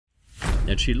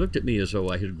And she looked at me as though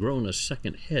I had grown a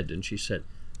second head, and she said,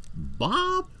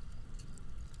 "Bob?"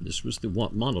 This was the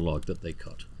monologue that they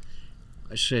cut.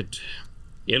 I said,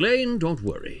 "Elaine, don't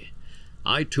worry.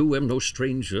 I, too, am no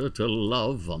stranger to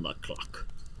love on the clock.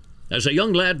 As a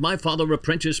young lad, my father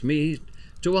apprenticed me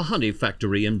to a honey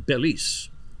factory in Belize.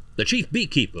 The chief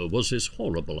beekeeper was this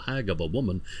horrible hag of a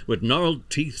woman with gnarled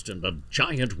teeth and a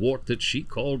giant wart that she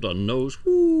called a nose.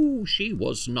 Ooh, she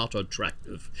was not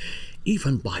attractive,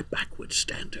 even by backward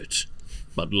standards.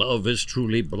 But love is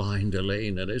truly blind,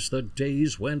 Elaine, and as the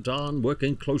days went on,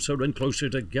 working closer and closer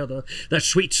together, that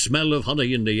sweet smell of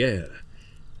honey in the air,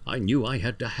 I knew I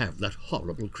had to have that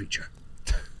horrible creature.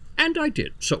 And I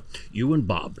did. So you and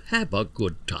Bob have a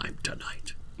good time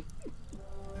tonight."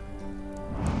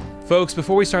 Folks,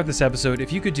 before we start this episode,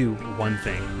 if you could do one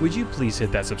thing, would you please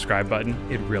hit that subscribe button?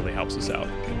 It really helps us out.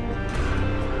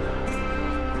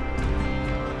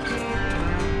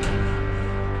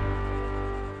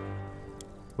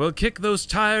 Well, kick those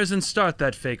tires and start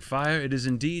that fake fire. It is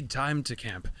indeed time to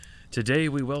camp. Today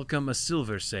we welcome a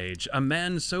silver sage, a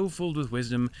man so filled with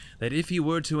wisdom that if he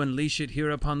were to unleash it here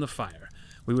upon the fire,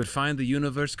 we would find the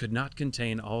universe could not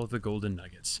contain all the golden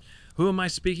nuggets. Who am I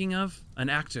speaking of? An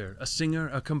actor, a singer,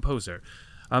 a composer.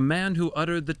 A man who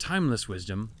uttered the timeless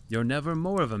wisdom, "You're never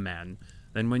more of a man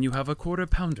than when you have a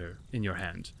quarter-pounder in your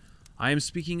hand." I am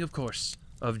speaking, of course,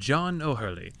 of John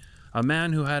O'Hurley, a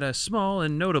man who had a small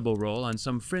and notable role on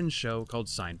some fringe show called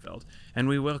Seinfeld, and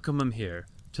we welcome him here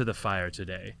to the fire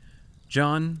today.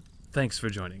 John, thanks for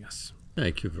joining us.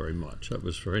 Thank you very much. That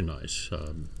was very nice.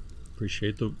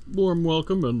 Appreciate the warm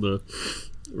welcome and the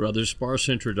rather sparse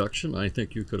introduction. I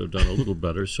think you could have done a little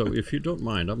better. So if you don't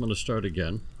mind, I'm going to start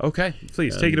again. Okay,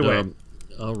 please, take it away.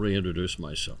 I'll reintroduce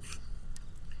myself.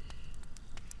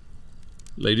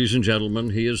 Ladies and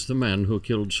gentlemen, he is the man who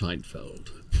killed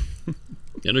Seinfeld.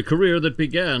 In a career that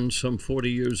began some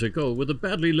 40 years ago with a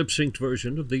badly lip-synced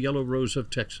version of The Yellow Rose of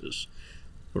Texas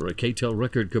for a K-Tel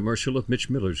record commercial of Mitch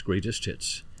Miller's greatest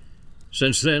hits.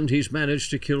 Since then, he's managed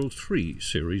to kill 3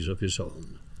 series of his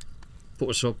own,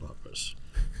 4 soap operas.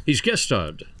 He's guest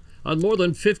starred on more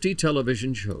than 50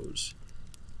 television shows.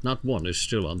 Not one is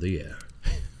still on the air.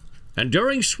 And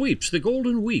during Sweeps, the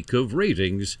golden week of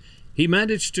ratings, he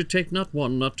managed to take not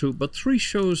 1, not 2, but 3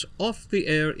 shows off the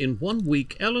air in 1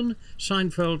 week. Ellen,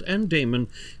 Seinfeld, and Damon.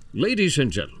 Ladies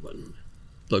and gentlemen,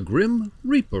 the Grim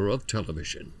Reaper of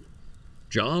television,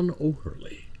 John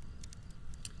O'Hurley.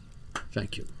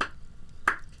 Thank you.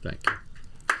 Thank you.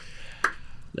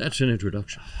 That's an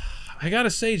introduction. I gotta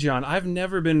say, John, I've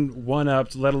never been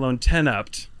 1-upped, let alone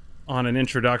 10-upped on an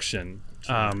introduction.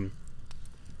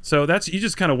 So that's, you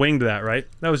just kind of winged that, right?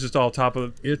 That was just all top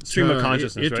of stream of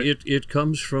consciousness, right? It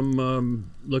comes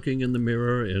from looking in the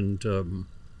mirror and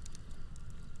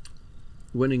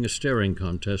winning a staring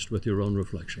contest with your own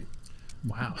reflection.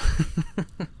 Wow.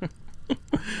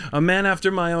 A man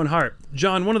after my own heart.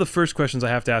 John, one of the first questions I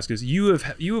have to ask is, you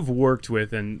have worked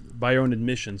with, and by your own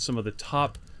admission, some of the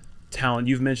top talent.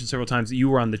 You've mentioned several times that you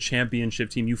were on the championship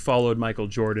team. You followed Michael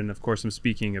Jordan. Of course, I'm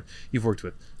speaking of, you've worked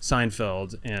with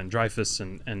Seinfeld and Dreyfuss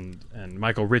and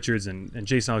Michael Richards and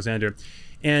Jason Alexander.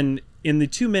 And in the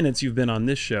 2 minutes you've been on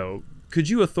this show, could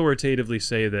you authoritatively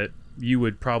say that you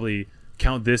would probably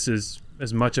count this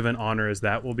as much of an honor as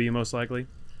that will be, most likely?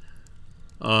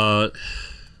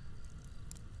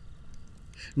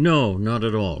 No, not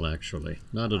at all, actually.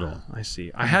 Not at all. I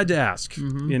see. I had to ask.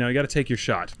 You know, you got to take your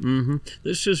shot.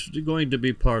 This is going to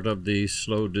be part of the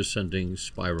slow descending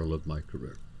spiral of my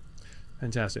career.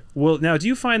 Fantastic. Well, now, do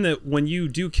you find that when you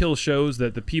do kill shows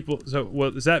that the people... So,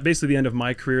 well, is that basically the end of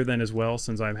my career then as well,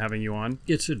 since I'm having you on?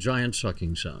 It's a giant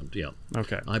sucking sound, yeah.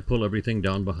 Okay. I pull everything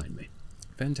down behind me.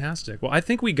 Fantastic. Well, I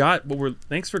think we got what we're...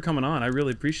 Thanks for coming on. I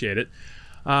really appreciate it.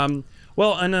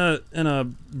 Well, on a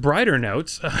brighter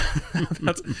note,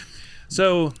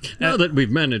 so now that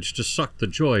we've managed to suck the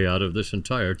joy out of this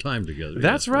entire time together.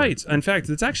 That's right. In fact,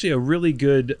 it's actually a really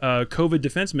good COVID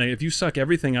defense mechanism. If you suck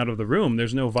everything out of the room,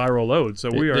 there's no viral load. So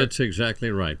we are. That's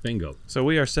exactly right. Bingo. So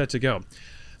we are set to go.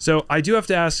 So I do have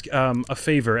to ask a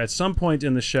favor. At some point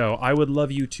in the show, I would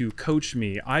love you to coach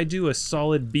me. I do a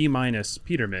solid B-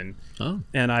 Peterman,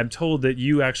 and I'm told that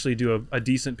you actually do a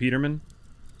decent Peterman.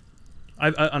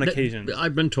 On occasion.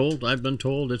 I've been told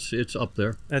it's up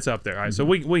there. That's up there. All right, so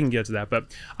we can get to that,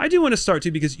 but I do want to start too,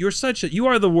 because you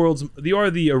are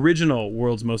the original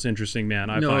world's most interesting man.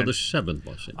 I find. The 7th most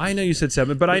interesting. I know you said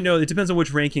 7, but I know it depends on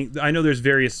which ranking. I know there's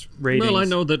various ratings. Well, I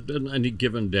know that on any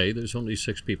given day, there's only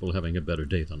 6 people having a better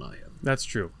day than I am. That's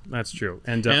true. That's true.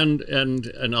 And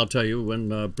I'll tell you,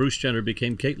 when Bruce Jenner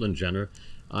became Caitlyn Jenner,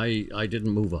 I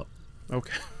didn't move up.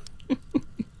 Okay.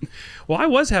 Well, I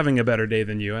was having a better day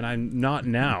than you, and I'm not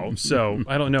now. So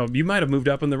I don't know. You might have moved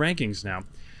up in the rankings now.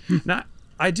 Now,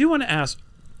 I do want to ask.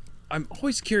 I'm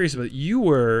always curious about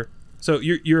so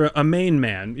you're a Maine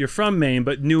man. You're from Maine,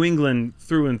 but New England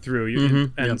through and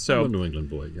through. I'm a New England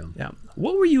boy. Yeah. Yeah.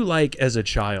 What were you like as a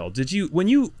child? When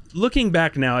you looking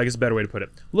back now? I guess a better way to put it.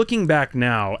 Looking back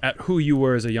now at who you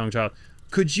were as a young child,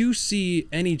 could you see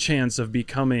any chance of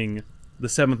becoming the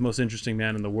seventh most interesting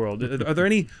man in the world?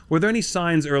 Were there any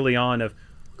signs early on of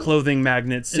clothing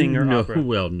magnet, singer, opera?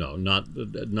 Well, no,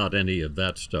 not any of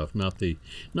that stuff. Not the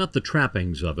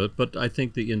trappings of it, but I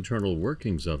think the internal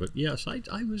workings of it. Yes, I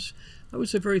was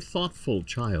a very thoughtful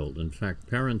child. In fact,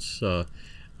 parents, the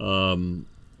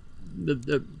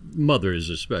mothers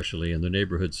especially in the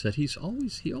neighborhood said he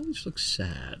always looks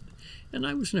sad, and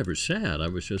I was never sad. I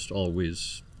was just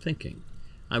always thinking.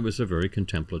 I was a very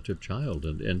contemplative child,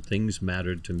 and things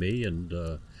mattered to me,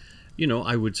 and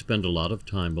I would spend a lot of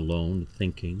time alone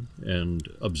thinking and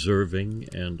observing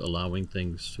and allowing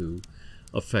things to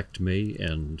affect me,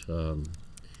 and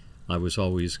I was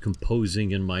always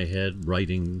composing in my head,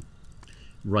 writing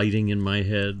in my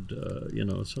head,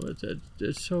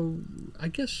 so I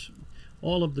guess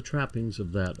all of the trappings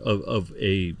of that, of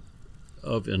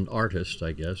an artist,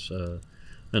 I guess,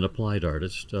 an applied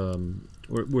artist,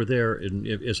 were there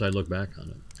as I look back on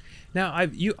it. Now,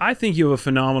 I think you have a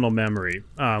phenomenal memory,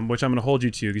 which I'm going to hold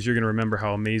you to because you're going to remember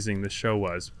how amazing the show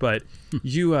was. But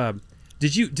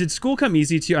did school come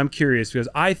easy to you? I'm curious because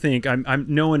I think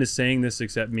no one is saying this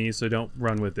except me, so don't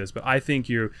run with this. But I think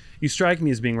you strike me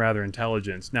as being rather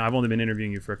intelligent. Now, I've only been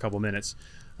interviewing you for a couple minutes,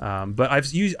 but I've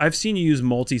seen you use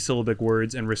multisyllabic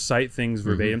words and recite things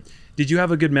verbatim. Did you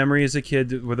have a good memory as a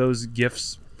kid? Were those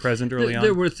gifts present early on?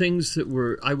 There were things that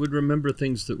were, I would remember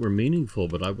things that were meaningful,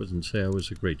 but I wouldn't say I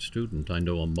was a great student. I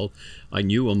knew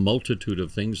a multitude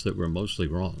of things that were mostly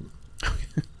wrong.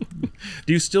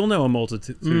 Do you still know a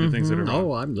multitude of things that are wrong?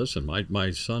 Oh, listen,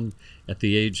 my son, at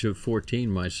the age of 14,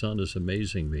 my son is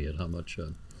amazing me at how much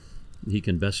he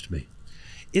can best me.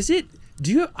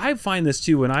 I find this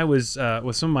too when I was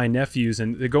with some of my nephews,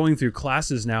 and they're going through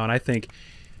classes now, and I think,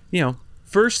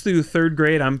 first through third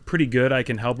grade, I'm pretty good. I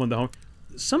can help them with the home.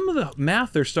 Some of the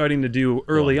math they're starting to do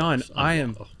early on,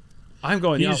 I'm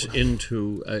going. He's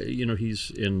into,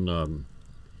 he's in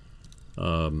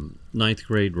ninth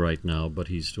grade right now, but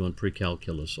he's doing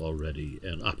pre-calculus already,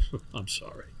 and I'm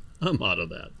sorry, I'm out of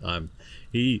that.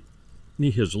 He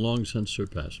has long since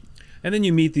surpassed me. And then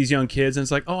you meet these young kids, and it's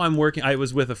like, I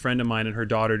was with a friend of mine, and her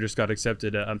daughter just got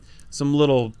accepted some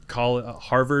little college,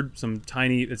 Harvard,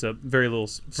 it's a very little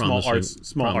small arts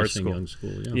school. Young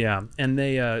school, yeah. Yeah, and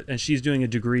and she's doing a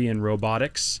degree in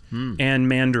robotics and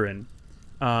Mandarin.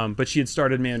 But she had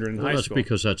started Mandarin in high school. That's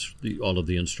because all of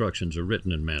the instructions are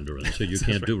written in Mandarin, so you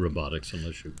can't do robotics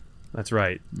unless you... That's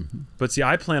right. But see,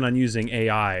 I plan on using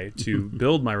AI to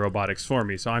build my robotics for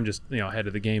me, so I'm just ahead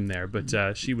of the game there.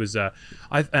 But she was,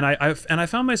 I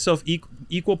found myself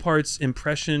equal parts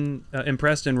impressed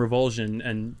and revulsion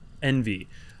and envy.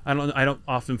 I don't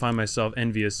often find myself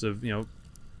envious of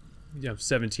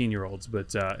 17-year-olds,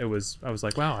 but I was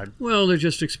like, wow. Well, they're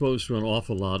just exposed to an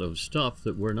awful lot of stuff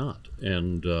that we're not,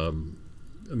 and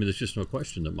there's just no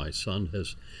question that my son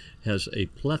has a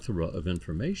plethora of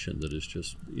information that is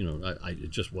just, it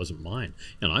just wasn't mine.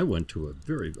 And I went to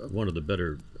one of the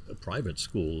better private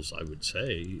schools, I would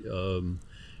say,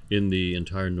 in the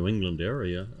entire New England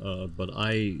area, but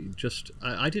I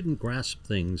didn't grasp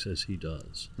things as he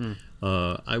does.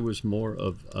 I was more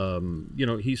of,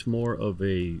 he's more of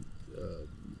a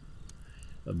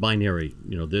binary,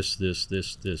 this.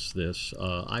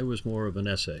 I was more of an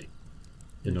essay.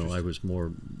 I was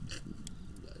more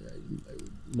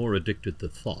addicted to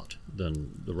thought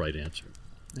than the right answer.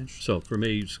 So for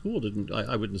me, school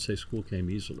I wouldn't say school came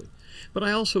easily. But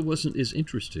I also wasn't as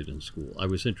interested in school. I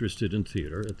was interested in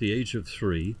theater. At the age of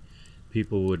 3,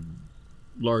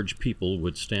 large people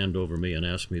would stand over me and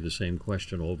ask me the same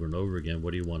question over and over again,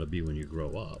 what do you want to be when you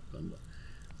grow up? And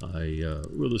I,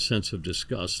 with a sense of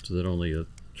disgust that only a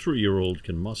 3-year-old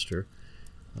can muster,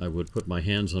 I would put my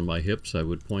hands on my hips, I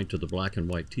would point to the black and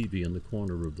white TV in the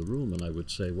corner of the room, and I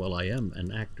would say, well, I am an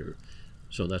actor,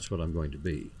 so that's what I'm going to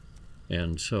be.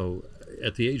 And so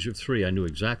at the age of 3, I knew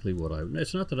exactly what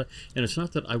it's not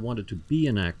that I wanted to be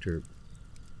an actor,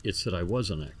 it's that I was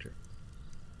an actor.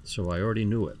 So I already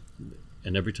knew it.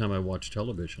 And every time I watched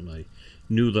television, I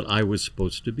knew that I was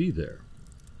supposed to be there.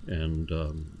 And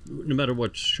no matter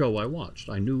what show I watched,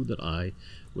 I knew that I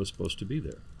was supposed to be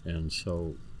there. And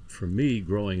so for me,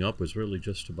 growing up was really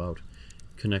just about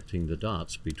connecting the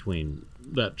dots between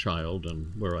that child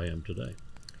and where I am today.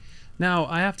 Now,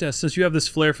 I have to ask, since you have this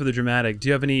flair for the dramatic, do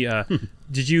you have any,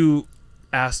 did you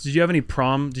have any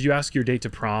prom, did you ask your date to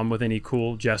prom with any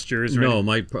cool gestures? Or No,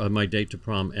 my date to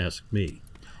prom asked me.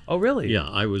 Oh, really? Yeah,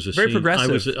 I was a very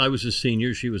progressive. I was a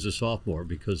senior. She was a sophomore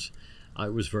because I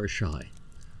was very shy.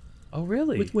 Oh,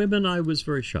 really? With women, I was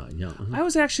very shy. Yeah. I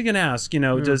was actually going to ask,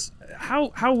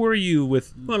 how were you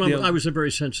with? Well, I was a very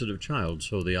sensitive child,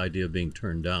 so the idea of being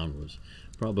turned down was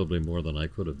probably more than I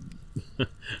could have,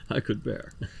 I could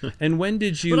bear. And when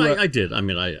did you? But I did. I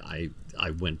mean, I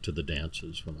went to the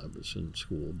dances when I was in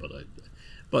school,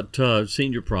 but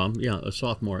senior prom, yeah, a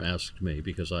sophomore asked me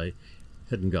because I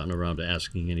hadn't gotten around to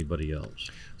asking anybody else.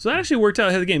 So that actually worked out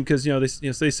ahead of the game because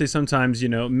they say sometimes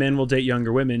men will date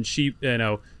younger women. She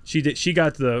got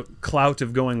the clout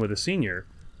of going with a senior,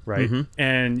 right? Mm-hmm.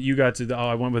 And you got to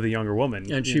I went with a younger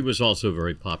woman, and she was also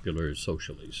very popular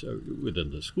socially, so within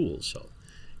the school. So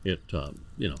it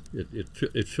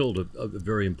filled a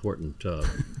very important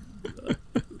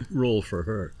role for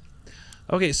her.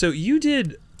 Okay, so you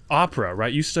did opera,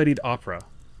 right? You studied opera.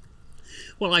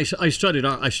 Well, I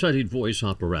studied voice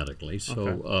operatically. So,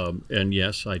 okay. And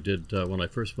yes, I did. When I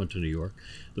first went to New York,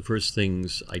 the first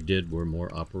things I did were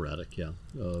more operatic. Yeah,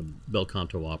 bel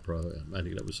canto opera. I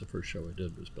think that was the first show I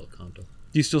did was bel canto.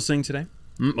 Do you still sing today?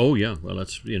 Oh yeah. Well,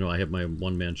 that's I have my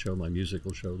one-man show, my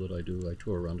musical show that I do. I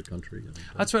tour around the country. And,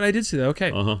 that's right. I did see that.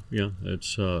 Okay. Yeah.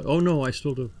 It's. Oh no, I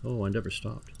still do. Oh, I never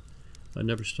stopped. I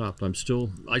never stopped. I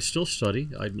still study.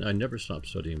 I never stopped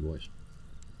studying voice.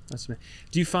 That's me.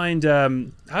 Do you find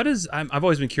I've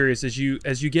always been curious as you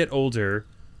get older,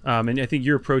 and I think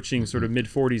you're approaching sort of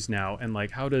mid-40s now, and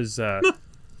like how does yeah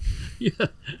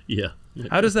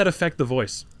how does that affect the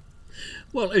voice?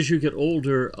 Well, as you get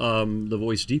older, the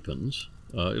voice deepens,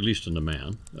 at least in a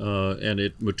man, and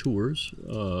it matures.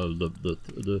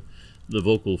 The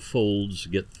vocal folds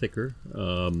get thicker,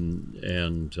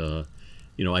 and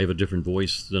I have a different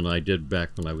voice than I did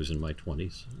back when I was in my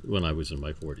 20s, when I was in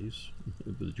my 40s,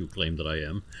 that you claim that I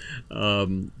am.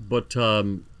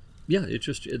 Yeah,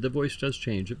 the voice does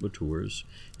change. It matures.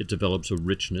 It develops a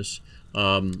richness.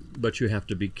 But you have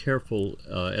to be careful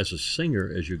as a singer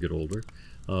as you get older,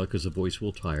 because the voice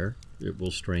will tire. It will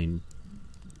strain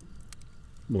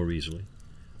more easily.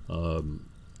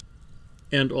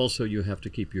 And also you have to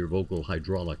keep your vocal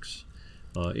hydraulics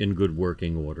in good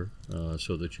working order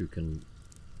so that you can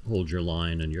hold your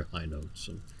line and your high notes.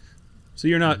 And so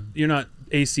you're not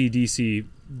AC/DC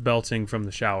belting from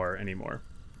the shower anymore.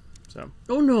 So.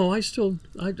 Oh no, I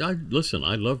listen.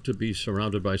 I love to be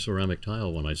surrounded by ceramic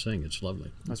tile when I sing. It's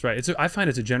lovely. That's right. I find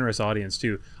it's a generous audience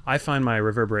too. I find my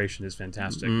reverberation is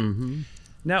fantastic. Mm-hmm.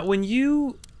 Now, when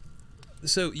you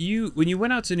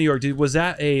went out to New York, was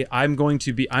that I'm going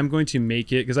to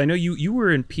make it? Because I know you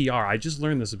were in PR. I just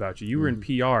learned this about you. You were in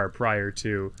PR prior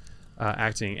to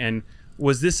acting, and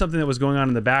was this something that was going on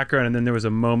in the background, and then there was a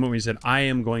moment where you said,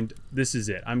 this is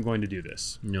it. I'm going to do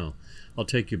this. No. I'll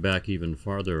take you back even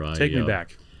farther. Take me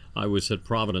back. I was at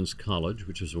Providence College,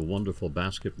 which is a wonderful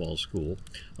basketball school,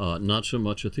 not so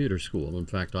much a theater school. In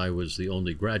fact, I was the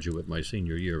only graduate my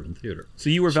senior year in theater.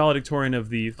 So you were valedictorian of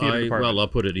the theater department? Well, I'll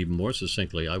put it even more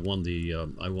succinctly. I won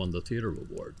the theater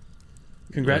award.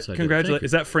 Congratulations. Is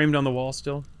that framed on the wall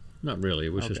still? Not really.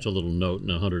 It was just a little note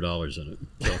and $100 in it.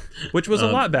 So, which was a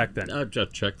lot back then. A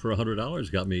check for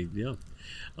 $100 got me, yeah.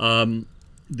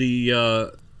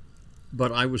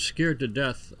 But I was scared to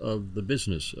death of the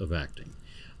business of acting.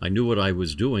 I knew what I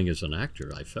was doing as an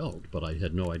actor, I felt, but I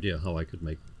had no idea how I could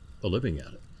make a living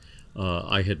at it.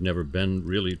 I had never been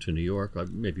really to New York,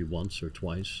 maybe once or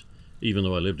twice, even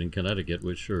though I lived in Connecticut,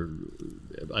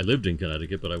 I lived in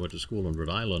Connecticut, but I went to school in Rhode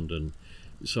Island, and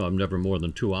so I'm never more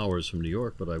than 2 hours from New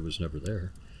York, but I was never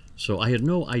there. So I had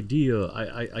no idea.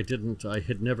 I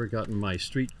had never gotten my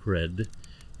street cred,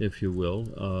 if you will,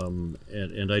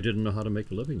 and I didn't know how to make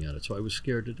a living at it. So I was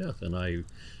scared to death, and I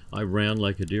ran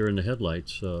like a deer in the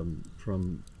headlights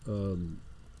from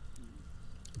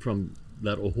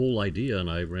that whole idea, and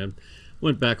I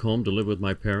went back home to live with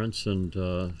my parents and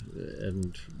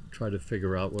try to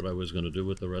figure out what I was going to do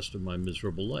with the rest of my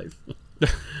miserable life.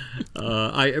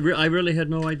 I really had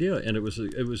no idea, and it was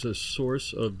a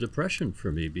source of depression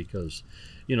for me because,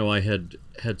 I had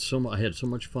so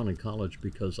much fun in college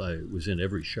because I was in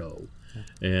every show,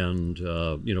 and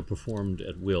performed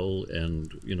at will, and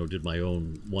did my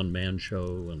own one-man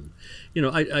show, and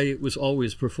I was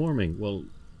always performing. Well,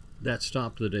 that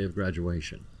stopped the day of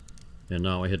graduation, and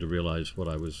now I had to realize what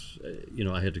I was.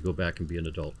 I had to go back and be an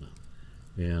adult now,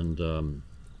 and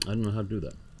I don't know how to do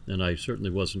that. And I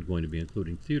certainly wasn't going to be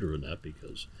including theater in that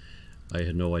because I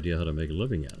had no idea how to make a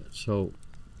living at it. So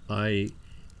I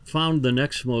found the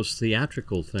next most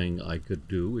theatrical thing I could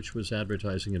do, which was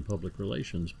advertising and public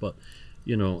relations. But,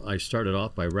 I started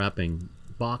off by wrapping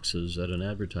boxes at an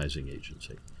advertising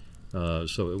agency.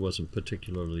 So it wasn't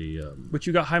particularly. Which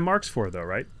you got high marks for, though,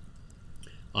 right?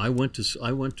 I went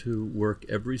to work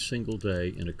every single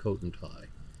day in a coat and tie,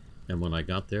 and when I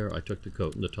got there, I took the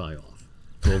coat and the tie off,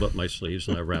 rolled up my sleeves,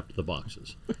 and I wrapped the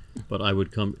boxes. But I would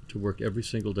come to work every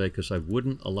single day because I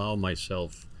wouldn't allow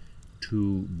myself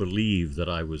to believe that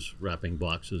I was wrapping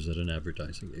boxes at an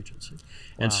advertising agency. Wow.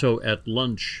 And so at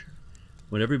lunch,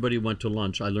 when everybody went to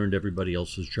lunch, I learned everybody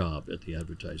else's job at the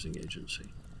advertising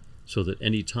agency, so that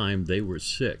any time they were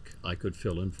sick, I could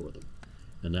fill in for them.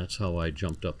 And that's how I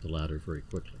jumped up the ladder very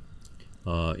quickly.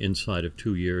 Inside of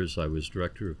 2 years, I was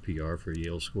director of PR for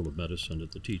Yale School of Medicine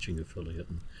at the teaching affiliate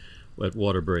at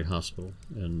Waterbury Hospital.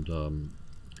 And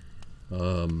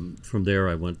from there,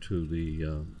 I went to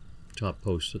the top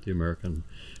post at the American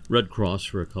Red Cross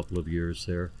for a couple of years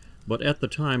there. But at the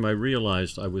time, I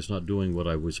realized I was not doing what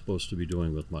I was supposed to be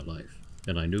doing with my life.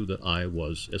 And I knew that I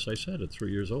was, as I said, at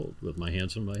 3 years old, with my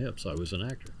hands on my hips, I was an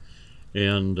actor.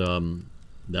 And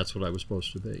that's what I was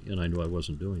supposed to be, and I knew I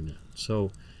wasn't doing that.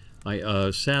 So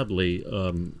I sadly,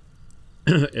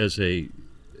 as a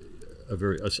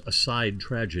side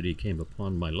tragedy came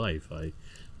upon my life, I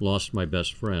lost my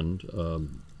best friend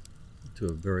to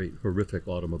a very horrific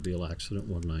automobile accident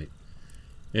one night.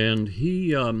 And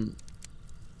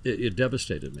it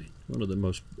devastated me. One of the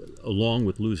most, along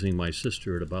with losing my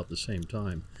sister at about the same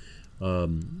time,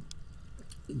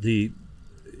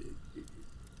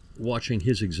 watching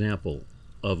his example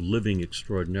of living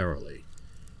extraordinarily,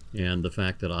 and the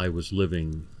fact that I was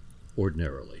living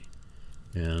ordinarily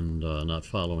and not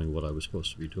following what I was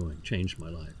supposed to be doing changed my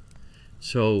life.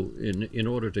 So in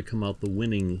order to come out the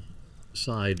winning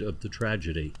side of the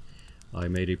tragedy, I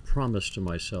made a promise to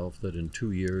myself that in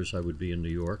 2 years I would be in New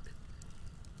York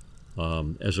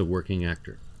as a working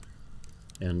actor.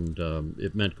 And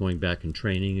it meant going back and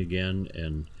training again,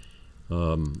 and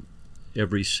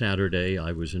every Saturday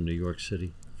I was in New York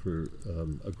City for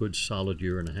a good solid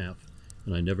year and a half,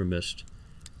 and I never missed.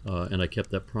 And I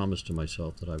kept that promise to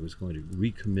myself that I was going to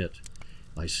recommit.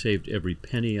 I saved every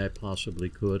penny I possibly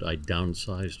could. I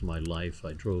downsized my life.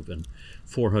 I drove a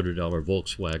 $400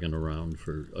 Volkswagen around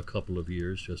for a couple of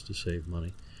years just to save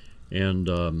money. And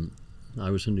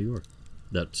I was in New York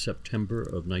that September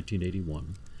of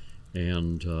 1981.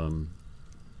 And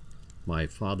my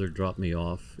father dropped me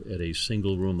off at a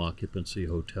single-room occupancy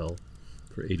hotel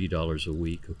for $80 a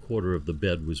week. A quarter of the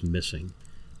bed was missing.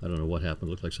 I don't know what happened.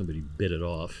 It looked like somebody bit it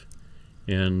off.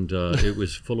 And it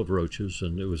was full of roaches,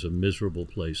 and it was a miserable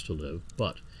place to live.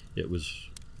 But it was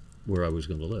where I was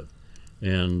going to live.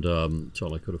 And it's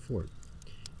all I could afford.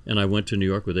 And I went to New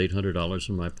York with $800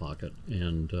 in my pocket,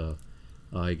 and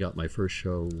I got my first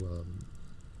show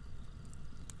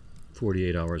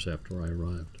 48 hours after I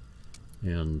arrived.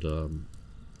 And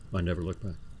I never looked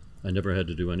back. I never had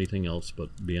to do anything else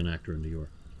but be an actor in New York.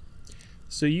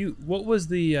 So what was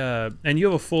the, and you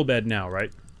have a full bed now,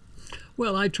 right?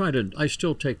 Well, I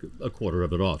still take a quarter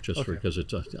of it off just because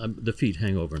it's, the feet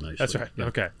hang over nicely. That's right. Yeah.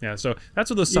 Okay. Yeah. So that's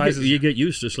what those sizes. You get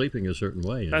used to sleeping a certain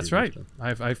way. That's right.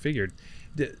 I figured.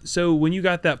 So when you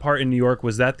got that part in New York,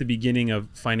 was that the beginning of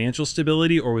financial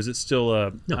stability, or was it still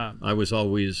a... No, I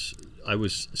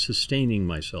was sustaining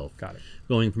myself. Got it.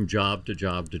 Going from job to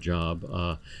job to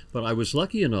job. But I was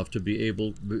lucky enough to be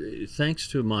able, thanks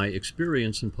to my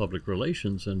experience in public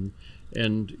relations and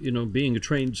being a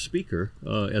trained speaker,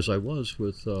 as I was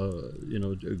with,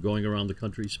 going around the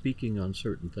country speaking on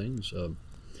certain things,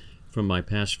 from my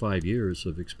past 5 years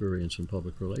of experience in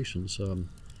public relations,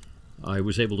 I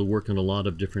was able to work in a lot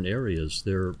of different areas.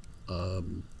 There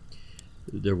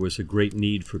was a great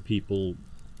need for people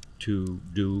to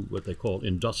do what they call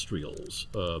industrials,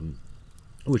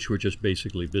 which were just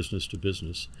basically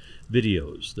business-to-business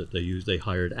videos that they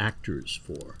hired actors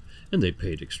for, and they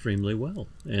paid extremely well.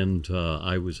 And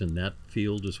I was in that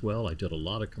field as well. I did a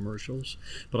lot of commercials,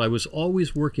 but I was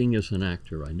always working as an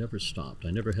actor. I never stopped.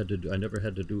 I never had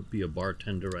to be a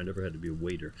bartender. I never had to be a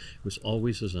waiter. It was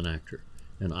always as an actor,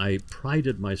 and I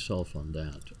prided myself on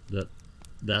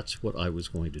that's what I was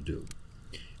going to do.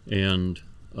 And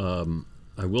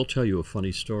I will tell you a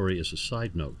funny story as a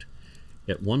side note.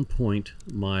 At one point,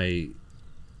 my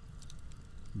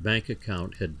bank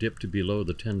account had dipped below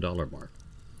the $10 mark.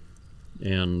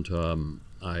 And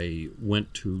I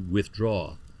went to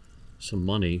withdraw some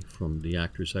money from the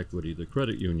Actors Equity, the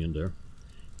credit union there,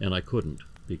 and I couldn't,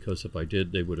 because if I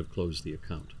did, they would have closed the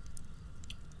account.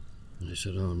 And I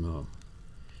said, oh no.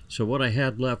 So what I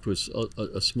had left was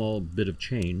a small bit of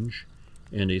change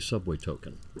and a subway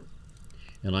token.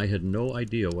 And I had no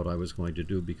idea what I was going to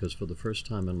do because for the first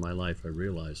time in my life I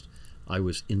realized I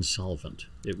was insolvent.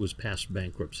 It was past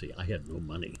bankruptcy. I had no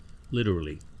money,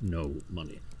 literally no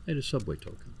money. I had a subway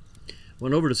token.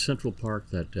 Went over to Central Park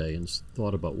that day and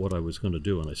thought about what I was going to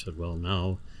do. And I said, well,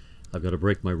 now I've got to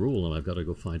break my rule and I've got to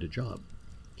go find a job.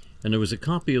 And there was a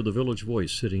copy of the Village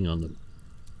Voice sitting on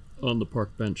the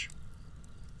park bench.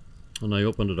 And I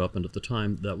opened it up, and at the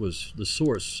time, that was the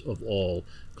source of all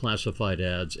classified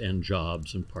ads and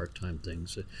jobs and part-time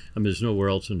things. I mean, there's nowhere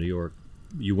else in New York.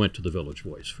 You went to the Village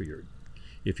Voice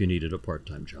if you needed a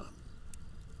part-time job.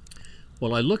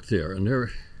 Well, I looked there,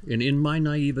 and in my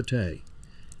naivete,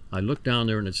 I looked down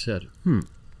there, and it said,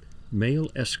 male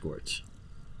escorts.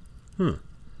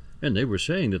 And they were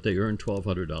saying that they earned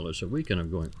 $1,200 a week, and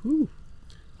I'm going, whew,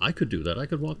 I could do that. I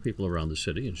could walk people around the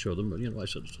city and show them, I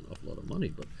said, it's an awful lot of money,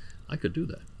 but I could do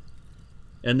that.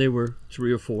 And there were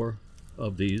 3 or 4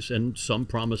 of these, and some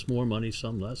promised more money,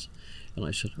 some less. And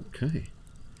I said, okay.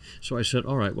 So I said,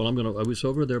 all right, well, I was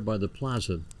over there by the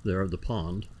plaza there, the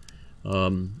pond,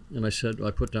 and I said, I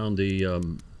put down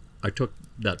I took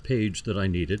that page that I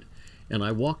needed, and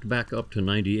I walked back up to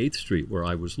 98th Street where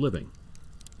I was living.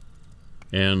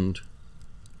 And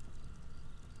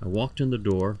I walked in the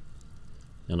door,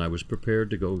 and I was prepared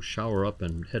to go shower up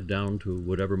and head down to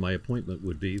whatever my appointment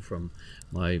would be from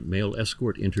my male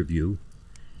escort interview.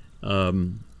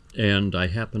 And I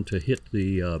happened to hit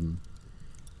the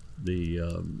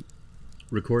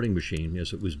recording machine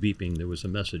as it was beeping. There was a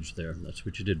message there. That's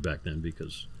what you did back then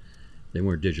because they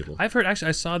weren't digital. I've heard, actually,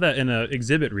 I saw that in an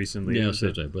exhibit recently. Yes,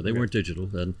 but they weren't digital.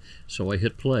 And so I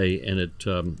hit play, and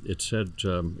it said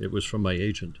it was from my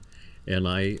agent. And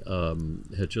I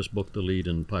had just booked the lead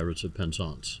in Pirates of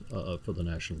Penzance for the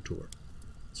national tour.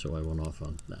 So I went off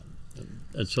on that.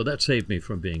 And so that saved me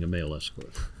from being a male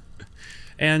escort.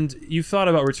 And you thought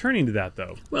about returning to that,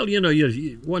 though? Well,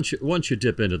 once you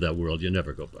dip into that world, you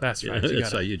never go back. That's right.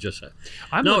 You just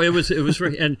have. No, it was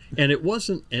very, and it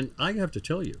wasn't, and I have to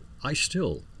tell you, I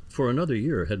still, for another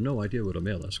year, had no idea what a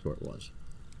male escort was.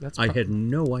 I had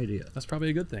no idea. That's probably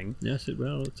a good thing. Yes,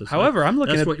 however, I'm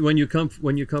looking at when you come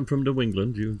from New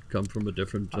England, you come from a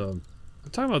different. I'm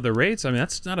talking about the rates. I mean,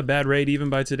 that's not a bad rate even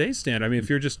by today's standard. I mean, if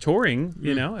you're just touring,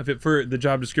 for the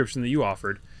job description that you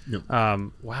offered,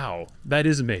 wow, that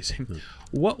is amazing.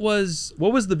 What was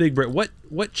the big break?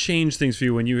 What changed things for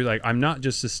you when you were like, I'm not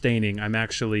just sustaining, I'm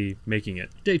actually making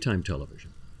it? Daytime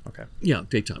television. Okay. Yeah,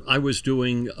 daytime. I was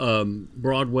doing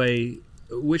Broadway,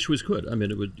 which was good. I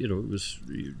mean,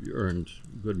 you earned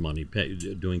good money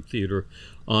doing theater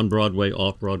on Broadway,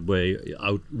 off Broadway,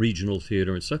 out regional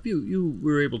theater and stuff. You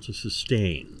were able to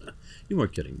sustain. You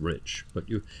weren't getting rich, but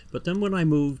then when I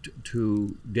moved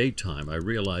to daytime, I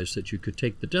realized that you could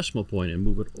take the decimal point and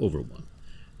move it over 1,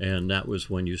 and that was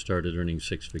when you started earning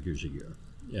 6 figures a year.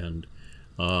 And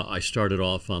I started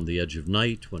off on the edge of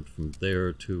night, went from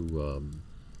there to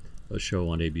a show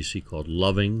on ABC called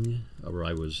Loving, where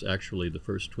I was actually the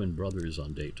first twin brothers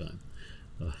on daytime.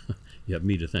 You have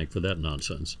me to thank for that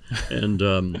nonsense. And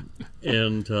then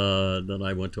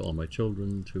I went to All My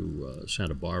Children, to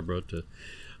Santa Barbara, to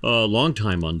a long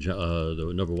time on the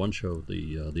 #1 show,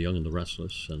 the Young and the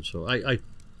Restless. And so I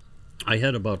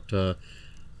had about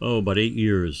 8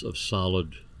 years of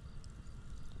solid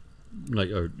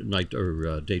night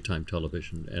or daytime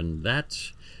television, and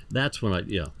that's when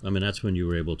that's when you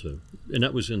were able to, and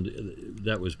that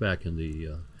was back in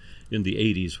the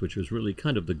 80s, which was really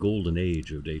kind of the golden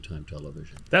age of daytime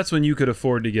television. That's when you could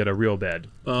afford to get a real bed.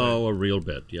 Oh, a real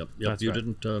bed. Yep. That's you right.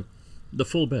 Didn't. The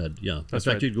full bed, yeah. That's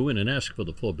in fact, right. you'd go in and ask for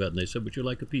the full bed, and they said, "Would you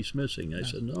like a piece missing?" I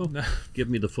said, "No, give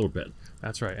me the full bed."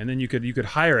 That's right. And then you could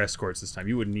hire escorts this time.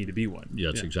 You wouldn't need to be one. Yeah,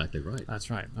 that's exactly right. That's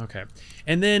right. Okay.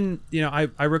 And then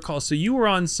I recall. So you were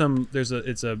on some.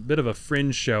 It's a bit of a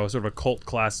fringe show, sort of a cult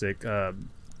classic. I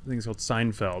think it's called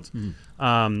Seinfeld.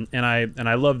 And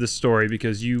I love this story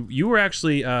because you were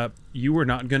actually you were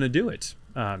not going to do it.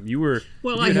 You were.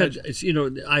 Well, in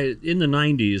the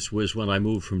 90s was when I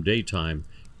moved from daytime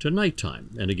to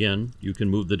nighttime, and again, you can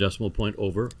move the decimal point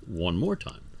over 1 more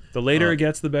time. The later it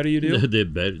gets, the better you do.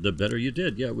 The better you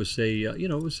did. Yeah, it was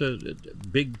a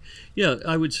big. Yeah,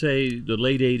 I would say the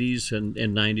late 80s and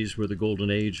 90s were the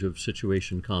golden age of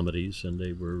situation comedies, and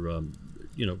they were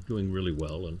doing really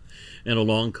well. And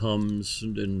along comes,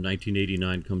 in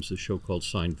 1989 comes a show called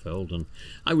Seinfeld, and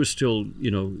I was still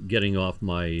getting off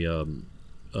my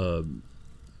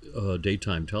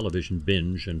daytime television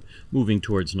binge and moving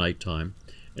towards nighttime.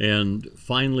 And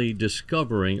finally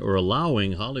discovering, or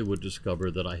allowing Hollywood discover,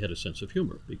 that I had a sense of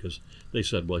humor, because they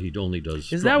said, well, he only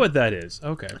does Is drama. that what that is?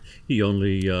 Okay. He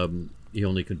only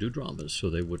can do dramas, so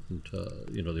they wouldn't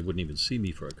they wouldn't even see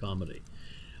me for a comedy.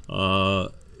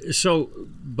 But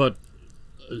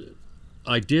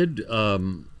I did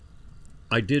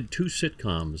I did two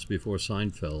sitcoms before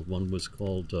Seinfeld. One was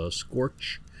called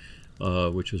Scorch,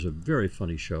 which was a very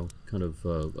funny show, kind of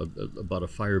about a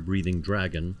fire-breathing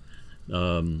dragon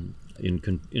in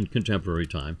contemporary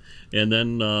time. And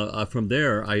then from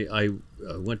there, I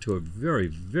went to a very,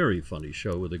 very funny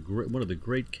show with one of the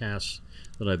great casts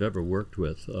that I've ever worked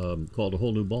with, called A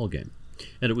Whole New Ballgame.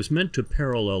 And it was meant to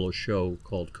parallel a show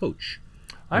called Coach.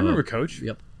 I remember Coach.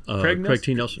 Yep. Craig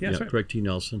T. Nelson. Yeah, Yeah, right. Craig T.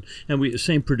 Nelson. And we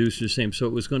same producer, same. So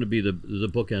it was going to be the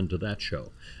bookend to that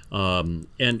show. And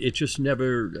it just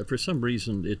never, for some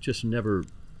reason, it just never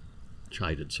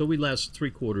chided. So we last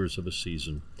 3/4 of a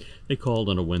season. They called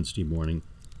on a Wednesday morning,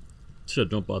 said,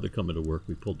 "Don't bother coming to work."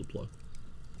 We pulled the plug.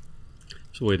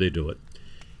 It's the way they do it.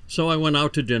 So I went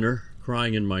out to dinner,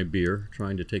 crying in my beer,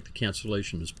 trying to take the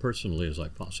cancellation as personally as I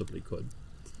possibly could.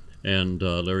 And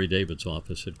Larry David's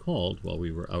office had called while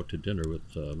we were out to dinner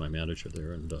with my manager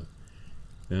there,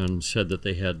 and said that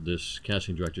they had this,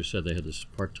 casting director said they had this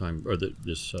part-time, or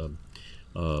this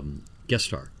guest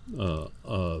star,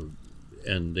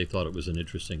 and they thought it was an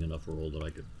interesting enough role that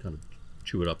I could kind of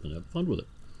chew it up and have fun with it.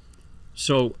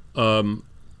 So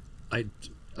I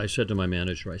said to my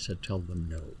manager, I said, "Tell them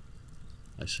no."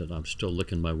 I said, "I'm still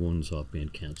licking my wounds off being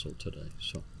canceled today."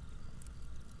 So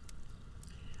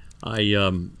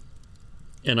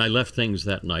and I left things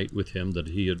that night with him that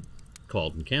he had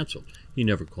called and canceled. He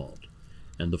never called.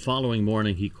 And the following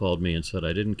morning he called me and said,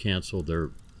 "I didn't cancel.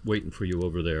 They're waiting for you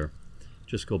over there.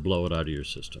 Just go blow it out of your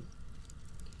system."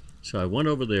 So I went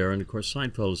over there, and of course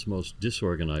Seinfeld is the most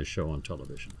disorganized show on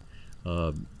television.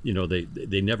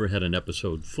 They never had an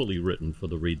episode fully written for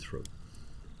the read-through.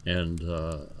 And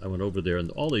I went over there, and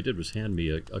all they did was hand me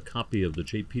a copy of the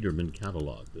J. Peterman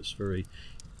catalog, this very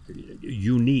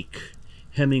unique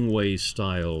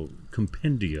Hemingway-style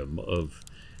compendium of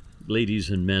ladies'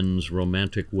 and men's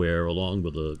romantic wear, along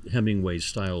with a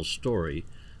Hemingway-style story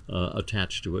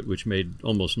attached to it, which made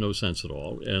almost no sense at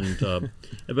all. And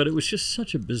but it was just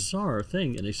such a bizarre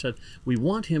thing. And they said, "We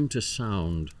want him to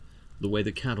sound the way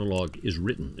the catalog is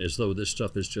written, as though this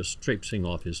stuff is just traipsing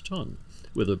off his tongue,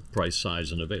 with a price,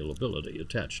 size, and availability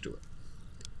attached to it."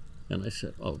 And I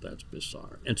said, "Oh, that's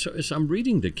bizarre." And so as I'm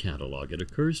reading the catalog, it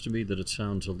occurs to me that it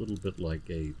sounds a little bit like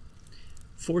a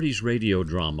 40s radio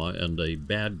drama and a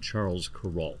bad Charles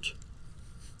Kuralt.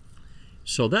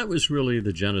 So that was really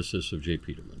the genesis of J.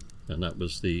 Peterman. And that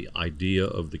was the idea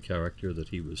of the character, that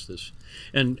he was this,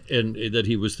 and that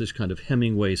he was this kind of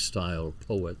Hemingway-style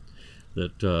poet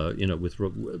that,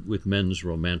 with men's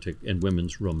romantic and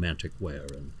women's romantic wear.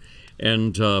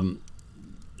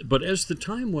 But as the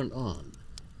time went on,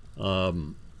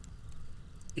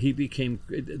 he became,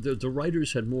 the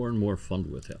writers had more and more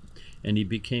fun with him, and he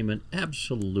became an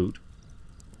absolute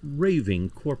raving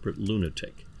corporate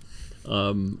lunatic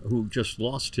who just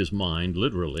lost his mind,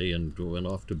 literally, and went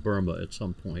off to Burma at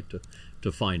some point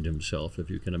to find himself,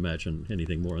 if you can imagine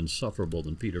anything more insufferable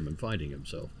than Peterman finding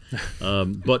himself.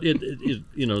 But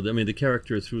the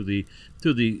character through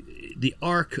the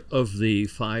arc of the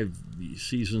 5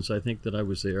 seasons, I think, that I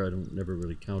was there, I never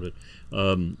really counted,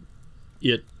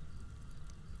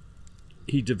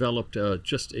 he developed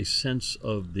just a sense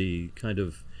of the kind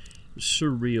of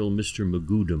surreal Mr.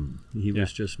 Magoo-dom. He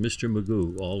was just Mr.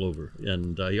 Magoo all over,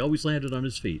 and he always landed on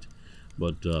his feet.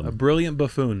 But a brilliant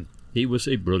buffoon. He was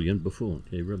a brilliant buffoon.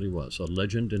 He really was a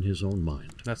legend in his own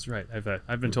mind. That's right.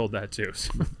 I've been told that too.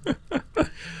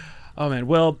 Oh man.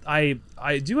 Well, I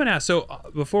do want to ask. So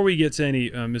before we get to any,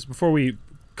 before we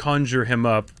conjure him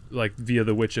up like via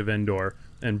the Witch of Endor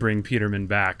and bring Peterman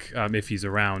back if he's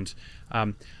around,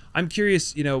 I'm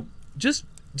curious. Just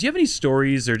do you have any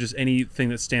stories or just anything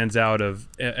that stands out of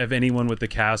anyone with the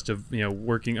cast of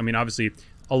working? I mean, obviously,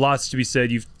 a lot's to be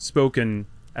said. You've spoken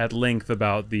at length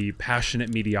about the passionate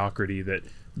mediocrity that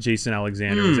Jason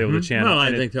Alexander was able to channel. Well,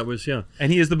 I think that was, yeah. And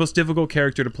he is the most difficult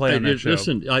character to play on that show.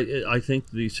 Listen, I think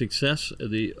the success of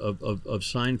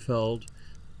Seinfeld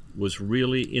was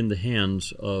really in the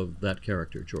hands of that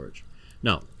character, George.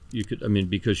 Now,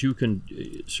 because you can,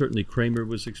 certainly Kramer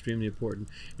was extremely important,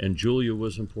 and Julia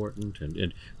was important,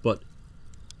 but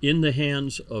in the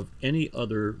hands of any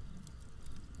other,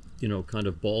 kind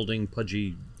of balding,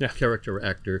 pudgy character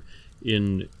actor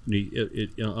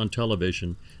on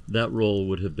television, that role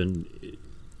would have been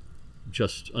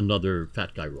just another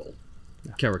fat guy role,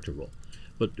 character role.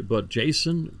 But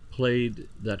Jason played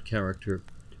that character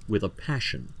with a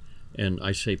passion, and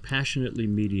I say passionately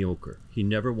mediocre. He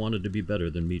never wanted to be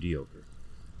better than mediocre.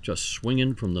 Just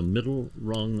swinging from the middle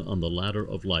rung on the ladder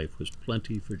of life was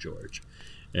plenty for George,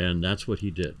 and that's what he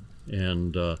did.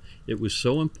 And it was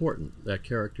so important, that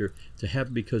character, to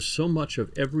have, because so much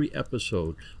of every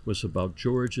episode was about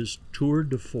George's tour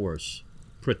de force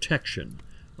protection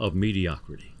of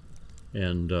mediocrity.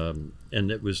 And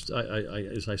it was,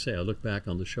 as I say, I look back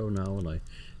on the show now and I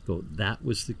go, that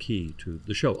was the key to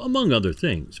the show, among other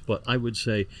things. But I would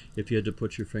say, if you had to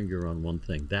put your finger on one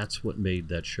thing, that's what made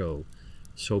that show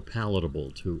so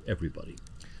palatable to everybody.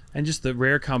 And just the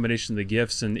rare combination of the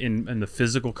gifts and the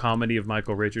physical comedy of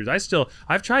Michael Richards.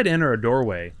 I've tried to enter a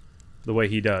doorway the way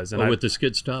he does. And with the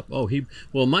skid stop?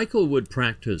 Michael would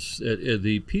practice at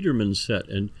the Peterman set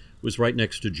and was right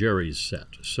next to Jerry's set.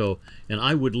 So, and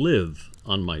I would live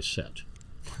on my set.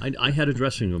 I had a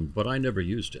dressing room, but I never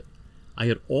used it. I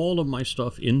had all of my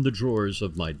stuff in the drawers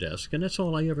of my desk, and that's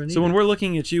all I ever needed. So when we're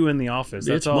looking at you in the office,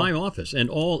 that's all? My office, and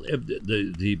all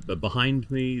the behind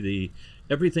me,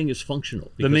 everything is functional.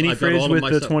 The mini fridge with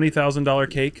the $20,000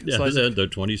 cake? Yeah, the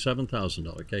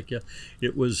 $27,000 cake, yeah.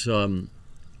 It was,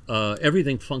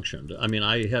 everything functioned. I mean,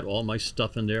 I had all my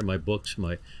stuff in there, my books,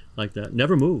 like that.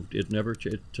 Never moved. It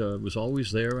was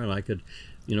always there, and I could,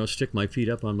 stick my feet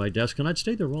up on my desk, and I'd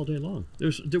stay there all day long.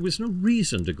 There was no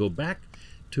reason to go back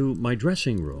to my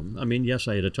dressing room. I mean, yes,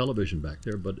 I had a television back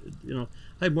there, but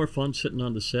I had more fun sitting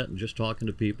on the set and just talking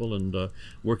to people and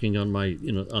working on my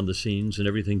on the scenes and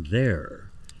everything there.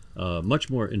 Much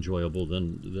more enjoyable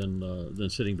than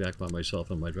sitting back by myself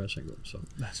in my dressing room. So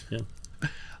that's yeah.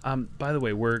 By the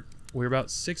way, we're about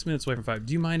 6 minutes away from 5.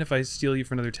 Do you mind if I steal you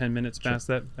for another 10 minutes past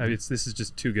that? I mean, this is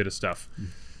just too good of stuff.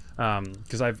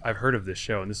 Because I've heard of this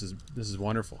show and this is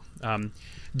wonderful.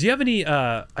 Do you have any?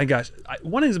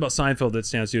 One thing about Seinfeld that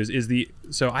stands to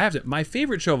is my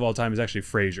favorite show of all time is actually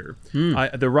Frasier.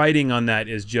 The writing on that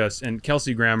is just, and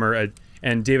Kelsey Grammer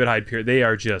and David Hyde Pierce, they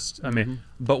are just, I mean.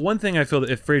 But one thing I feel that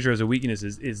if Frasier has a weakness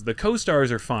is the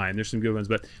co-stars are fine. There's some good ones,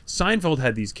 but Seinfeld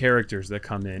had these characters that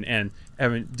come in, and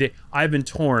I've been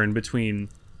torn between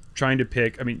trying to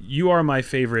pick. I mean, you are my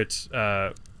favorite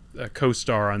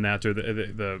co-star on that, or I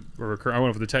don't know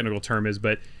what the technical term is,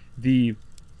 but the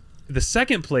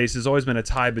second place has always been a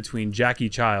tie between Jackie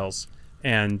Chiles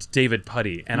and David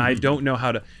Puddy, and I don't know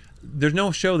how to. There's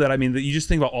no show that you just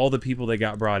think about all the people that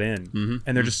got brought in,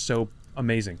 and they're just so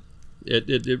amazing. It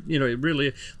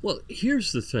really. Well,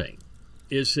 here's the thing,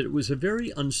 is that it was a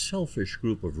very unselfish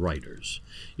group of writers.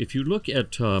 If you look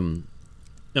at,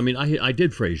 I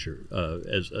did Frasier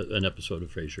as an episode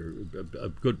of Frasier, a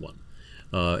good one.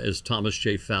 As Thomas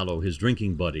J. Fallow, his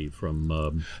drinking buddy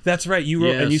from... That's right, you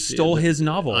wrote, and you stole his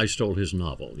novel. I stole his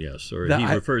novel, yes. Or he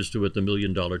refers to it, the $1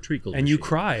 Million Treacle And Machine. you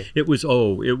cry. It was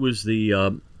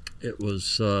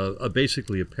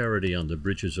basically a parody on the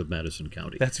bridges of Madison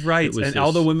County. That's right, and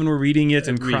all the women were reading it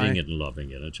and crying. Reading it and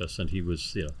loving it. And he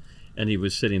was, and he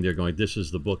was sitting there going, this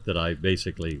is the book that I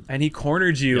basically... And he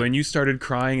cornered you, and you started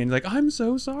crying, and you're like, I'm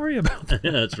so sorry about that.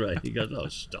 That's right. He goes, oh,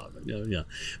 stop it. Yeah.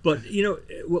 But,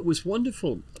 what was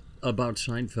wonderful about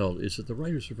Seinfeld is that the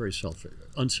writers are very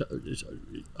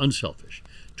unselfish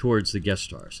towards the guest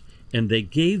stars. And they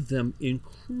gave them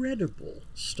incredible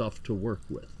stuff to work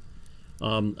with.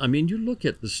 You look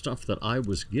at the stuff that I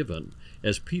was given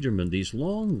as Peterman, these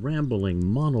long, rambling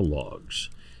monologues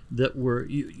that were,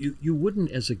 you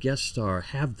wouldn't as a guest star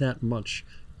have that much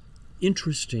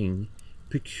interesting,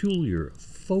 peculiar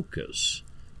focus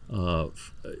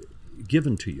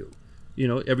given to you.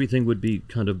 Everything would be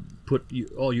kind of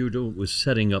all you were doing was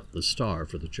setting up the star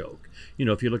for the joke.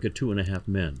 If you look at 2.5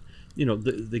 Men,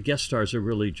 the guest stars are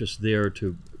really just there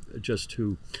to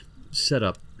set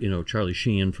up, Charlie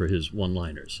Sheen for his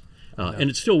one-liners. And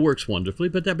it still works wonderfully,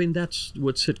 but that's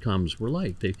what sitcoms were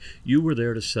like. You were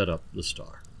there to set up the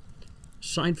star.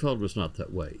 Seinfeld was not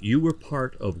that way. You were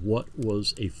part of what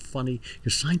was a funny...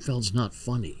 Because Seinfeld's not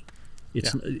funny.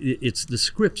 It's the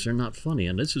scripts are not funny,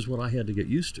 and this is what I had to get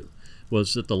used to,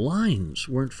 was that the lines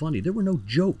weren't funny. There were no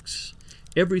jokes.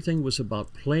 Everything was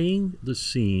about playing the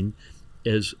scene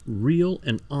as real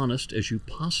and honest as you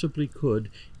possibly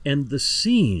could, and the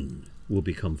scene will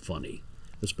become funny,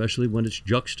 especially when it's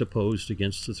juxtaposed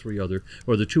against the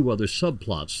two other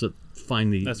subplots that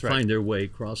find their way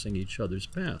crossing each other's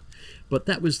path. But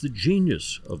that was the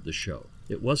genius of the show.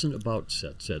 It wasn't about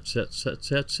set,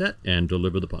 and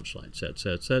deliver the punchline.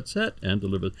 Set, and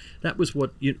deliver. That was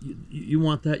what you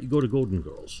want. That you go to Golden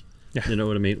Girls. Yeah. You know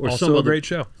what I mean? Or also a great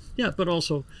show. Yeah, but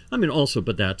also,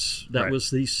 but that was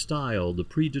the style, the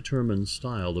predetermined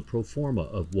style, the pro forma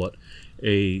of what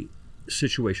a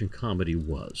situation comedy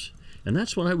was. And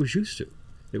that's what I was used to.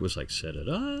 It was like, set it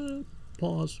up,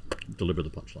 pause, deliver the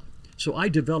punchline. So I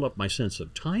developed my sense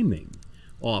of timing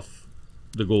off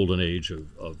the golden age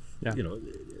of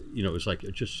it's like,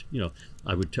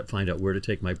 I would find out where to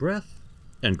take my breath,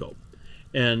 and go.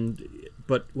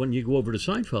 But when you go over to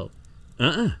Seinfeld,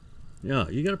 yeah,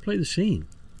 you got to play the scene.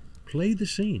 Play the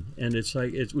scene. And it's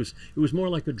like it was more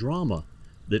like a drama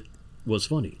that was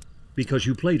funny because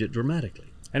you played it dramatically.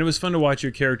 And it was fun to watch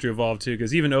your character evolve too,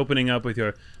 because even opening up with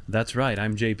your "That's right,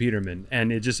 I'm J. Peterman,"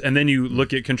 and then you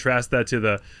contrast that to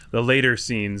the later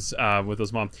scenes with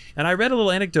those moms. And I read a little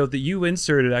anecdote that you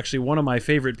inserted, actually one of my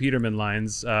favorite Peterman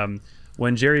lines,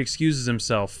 when Jerry excuses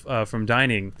himself from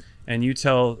dining, and you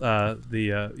tell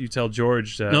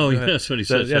George. That's what he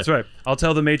says. That's right. I'll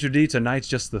tell the maitre d' tonight's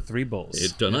just the 3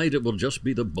 bulls. Tonight it will just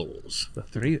be the bulls. The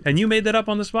 3, and you made that up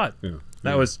on the spot. Yeah.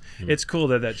 That was. It's cool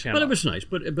that channel. But it was nice.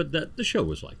 But that the show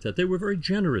was like that. They were very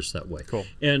generous that way. Cool.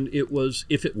 And it was,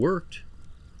 if it worked,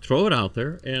 throw it out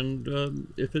there, and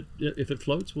if it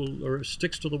floats, or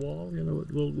sticks to the wall,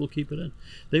 we'll keep it in.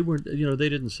 They weren't. They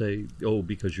didn't say, oh,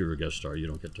 because you're a guest star, you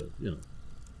don't get to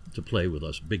to play with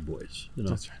us big boys.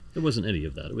 That's right. There wasn't any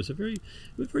of that. It was a very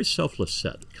selfless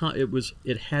set.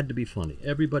 It had to be funny.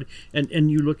 Everybody,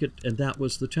 and you look at, and that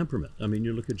was the temperament. I mean,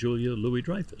 you look at Julia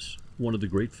Louis-Dreyfus, one of the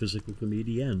great physical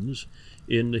comedians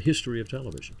in the history of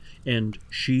television, and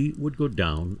she would go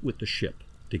down with the ship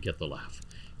to get the laugh.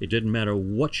 It didn't matter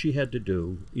what she had to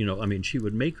do. She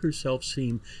would make herself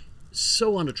seem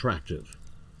so unattractive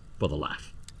for the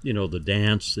laugh. The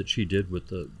dance that she did with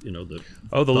the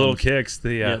little kicks,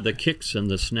 the kicks and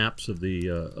the snaps of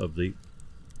the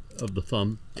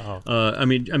thumb.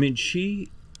 Oh. She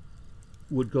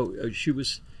would go.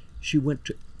 She went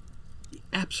to the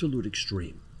absolute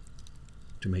extreme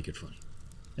to make it funny,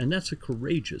 and that's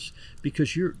courageous,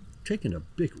 because you're taking a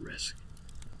big risk.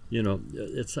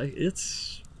 It's like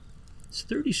it's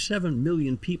 37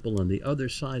 million people on the other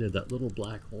side of that little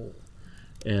black hole,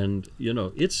 and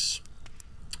it's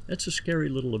a scary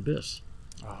little abyss.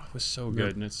 Oh, it was so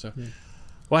good, and it's so. Yeah.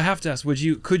 Well, I have to ask: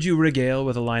 could you regale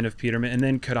with a line of Peterman, and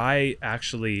then could I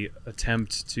actually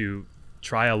attempt to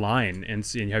try a line and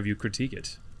see and have you critique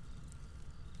it?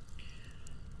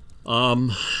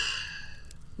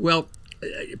 Well,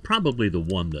 probably the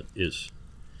one that is.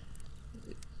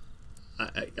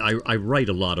 I write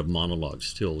a lot of monologues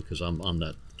still because I'm on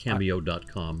that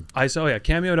cameo.com. I saw,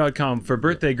 cameo.com for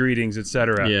birthday greetings,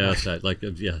 etc. Yes,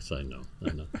 yes, I know.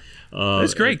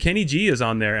 It's great. Kenny G is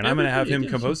on there, and I'm going to have him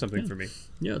compose something for me.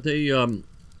 Yeah,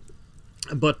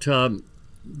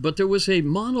 but there was a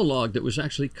monologue that was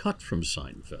actually cut from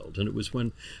Seinfeld, and it was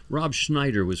when Rob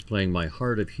Schneider was playing my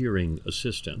hard of hearing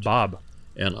assistant, Bob.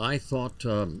 And I thought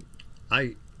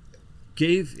I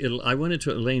went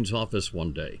into Elaine's office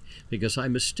one day because I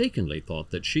mistakenly thought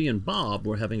that she and Bob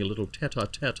were having a little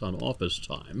tete-a-tete on office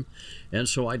time, and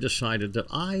so I decided that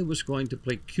I was going to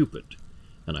play Cupid.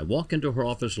 And I walk into her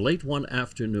office late one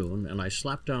afternoon, and I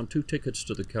slap down 2 tickets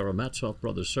to the Karamazov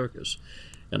Brothers Circus,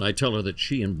 and I tell her that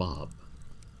she and Bob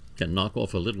can knock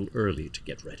off a little early to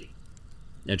get ready.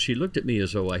 And she looked at me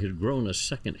as though I had grown a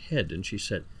second head, and she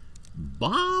said,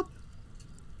 "Bob?"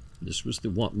 This was the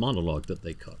monologue that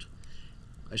they cut.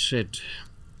 I said,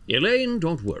 "Elaine,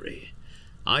 don't worry.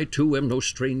 I, too, am no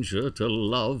stranger to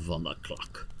love on the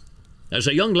clock. As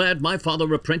a young lad, my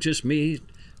father apprenticed me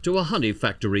to a honey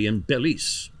factory in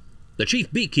Belize. The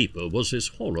chief beekeeper was this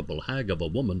horrible hag of a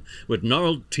woman with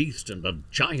gnarled teeth and a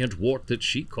giant wart that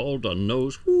she called a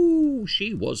nose. Ooh,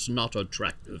 she was not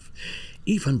attractive,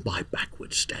 even by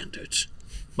backward standards.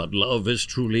 But love is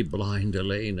truly blind,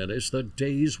 Elaine, and as the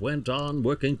days went on,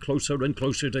 working closer and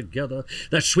closer together,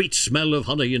 that sweet smell of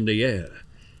honey in the air,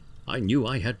 I knew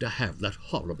I had to have that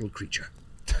horrible creature.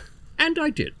 And I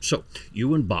did. So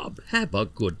you and Bob have a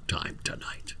good time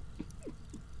tonight."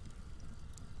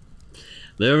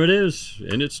 There it is,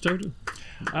 in its total.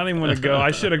 I don't even want to go. I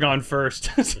should have gone first.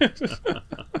 That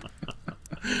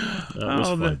was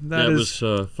fun. That was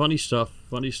funny stuff.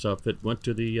 Funny stuff. It went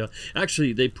to the.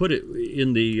 Actually, they put it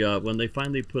in the when they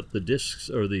finally put the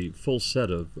discs or the full set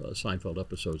of Seinfeld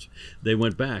episodes. They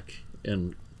went back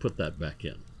and put that back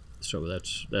in. So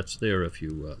that's there if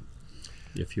you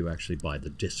actually buy the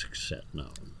disc set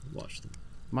now and watch them.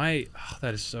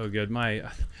 That is so good.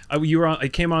 You were on. I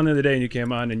came on the other day, and you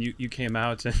came on, and you came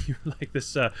out, and you were like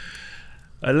this.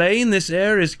 Elaine, this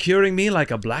air is curing me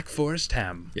like a Black Forest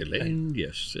ham. Elaine,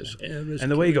 yes, this air is.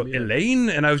 And the way you go, Elaine,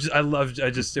 and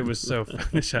it was so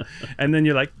funny. And then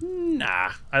you're like,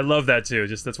 nah. I love that too.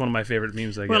 That's one of my favorite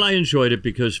memes. Well, I enjoyed it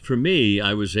because for me,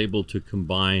 I was able to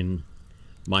combine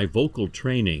my vocal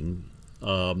training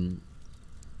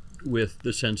with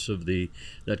the sense of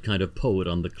that kind of poet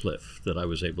on the cliff that I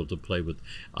was able to play with.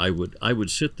 I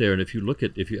would sit there, and if you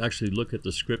actually look at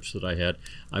the scripts that I had,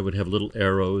 I would have little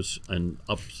arrows and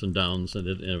ups and downs, and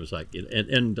it was like,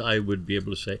 and I would be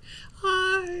able to say,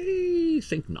 "I I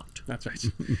think not. That's right.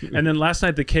 And then last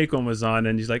night the cake one was on,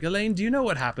 and he's like, Elaine, do you know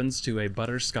what happens to a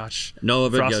butterscotch No,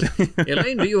 but frosting? yes.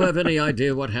 Elaine, do you have any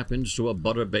idea what happens to a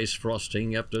butter-based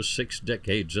frosting after 6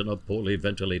 decades in a poorly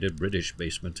ventilated British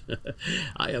basement?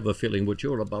 I have a feeling what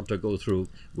you're about to go through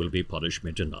will be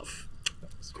punishment enough.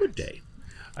 Good day.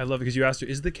 I love it because you asked her,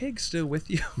 is the cake still with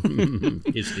you?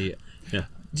 Yeah.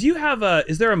 Do you have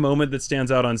is there a moment that stands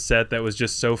out on set that was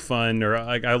just so fun? Or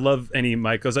like, I love any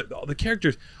Michael's, like, the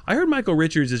characters. I heard Michael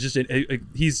Richards is just,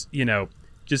 he's,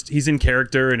 he's in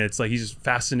character, and it's like, he's just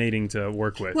fascinating to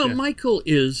work with. Well, yeah. Michael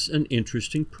is an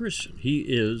interesting person. He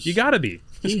is. You gotta be.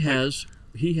 He has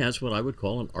what I would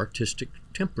call an artistic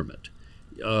temperament.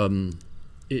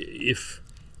 If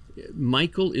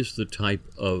Michael is the type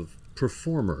of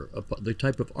performer, the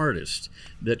type of artist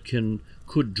that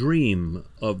could dream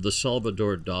of the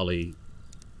Salvador Dali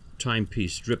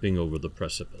timepiece dripping over the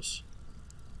precipice.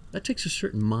 That takes a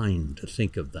certain mind to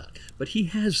think of that, but he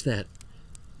has that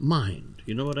mind.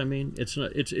 You know what I mean? It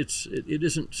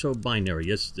isn't so binary.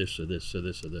 Yes, this or this or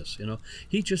this or this.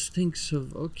 He just thinks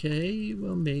of, okay,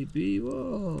 well, maybe,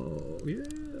 whoa,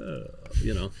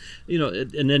 yeah,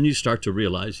 and then you start to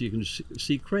realize you can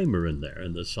see Kramer in there,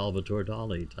 and the Salvatore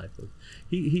Dali type of.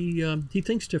 He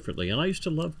thinks differently, and I used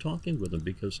to love talking with him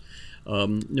because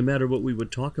no matter what we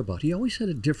would talk about, he always had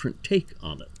a different take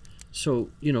on it. So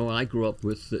I grew up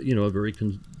with a very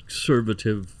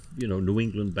conservative New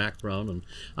England background, and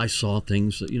I saw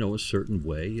things a certain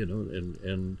way,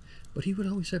 but he would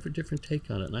always have a different take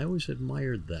on it, and I always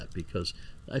admired that because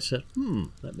I said,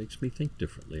 that makes me think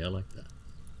differently. I like that.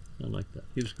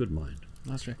 He was a good mind.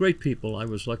 That's right. Great people. I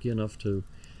was lucky enough to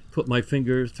put my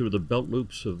finger through the belt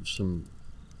loops of some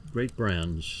great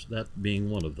brands, that being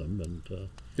one of them. And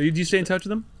do you stay in touch with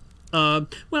them?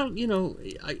 Well,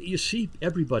 you see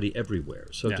everybody everywhere.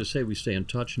 So Yeah. to say we stay in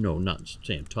touch, no, not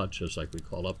stay in touch. It's like we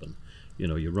call up and,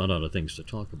 you run out of things to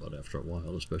talk about after a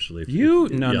while, especially if No.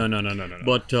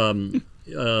 But,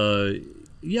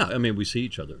 yeah, I mean, we see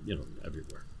each other,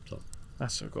 everywhere. So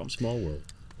That's so cool. small world.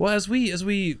 Well, as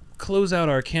we close out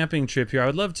our camping trip here, I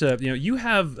would love to, you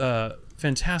have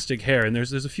fantastic hair, and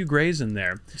there's a few grays in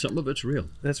there. Some of it's real.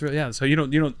 That's real, yeah. So you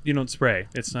don't spray.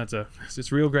 It's not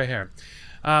it's real gray hair.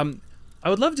 I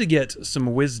would love to get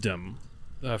some wisdom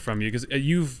from you because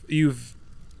you've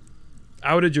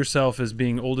outed yourself as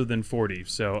being older than 40.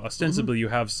 So ostensibly you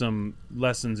have some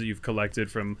lessons that you've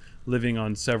collected from living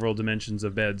on several dimensions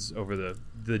of beds over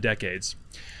the decades.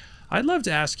 I'd love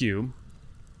to ask you.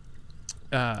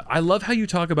 I love how you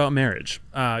talk about marriage.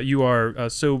 You are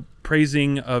so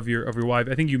praising of your wife.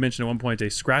 I think you mentioned at one point a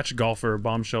scratch golfer,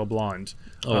 bombshell blonde.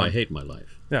 Oh, I hate my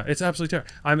life. Yeah, it's absolutely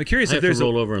terrible. I'm curious I if have there's to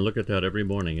roll over and look at that every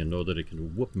morning and know that it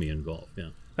can whoop me in golf. Yeah.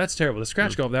 That's terrible. The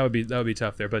scratch golf, that would be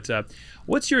tough there. But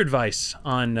what's your advice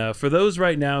on for those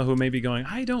right now who may be going,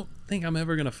 I don't think I'm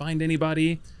ever going to find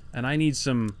anybody, and I need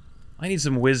some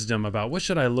wisdom about what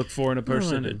should I look for in a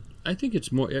person? No, I think it's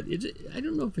more. I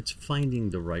don't know if it's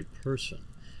finding the right person.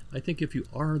 I think if you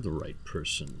are the right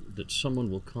person, that someone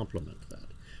will complement that.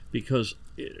 Because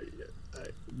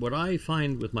what I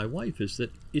find with my wife is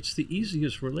that it's the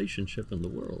easiest relationship in the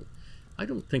world. I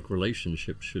don't think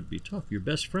relationships should be tough. You're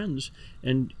best friends,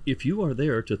 and if you are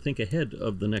there to think ahead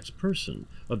of the next person,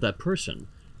 of that person,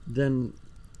 then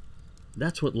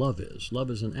that's what love is. Love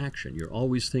is an action. You're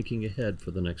always thinking ahead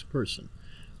for the next person.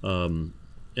 And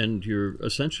you're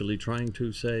essentially trying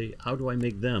to say, how do I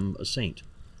make them a saint?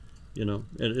 And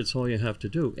it's all you have to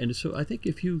do. And so I think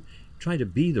if you try to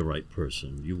be the right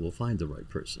person, you will find the right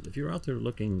person. If you're out there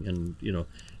looking and, you're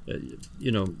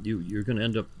going to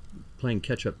end up playing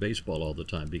catch-up baseball all the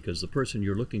time because the person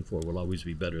you're looking for will always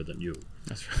be better than you.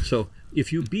 That's right. So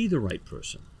if you be the right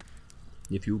person,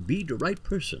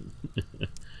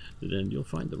 then you'll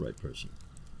find the right person.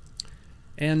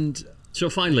 And so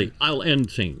finally, I'll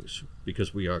end things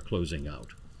because we are closing out.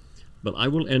 But I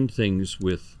will end things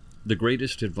with the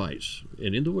greatest advice,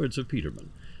 and in the words of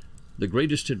Peterman, the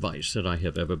greatest advice that I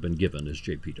have ever been given is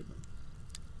J. Peterman.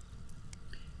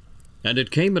 And it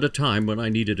came at a time when I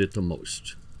needed it the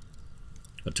most.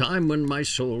 A time when my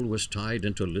soul was tied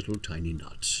into little tiny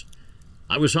knots.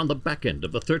 I was on the back end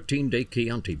of a 13-day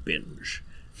Chianti binge.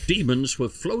 Demons were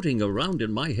floating around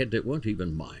in my head that weren't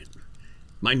even mine.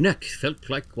 My neck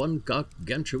felt like one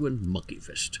gargantuan monkey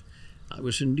fist. I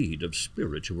was in need of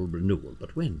spiritual renewal,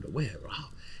 but when, where, how?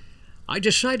 I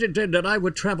decided then that I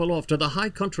would travel off to the high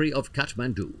country of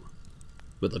Kathmandu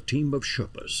with a team of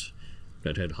Sherpas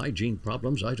that had hygiene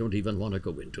problems I don't even want to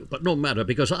go into. But no matter,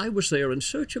 because I was there in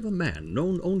search of a man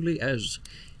known only as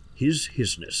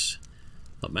Hisness.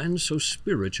 A man so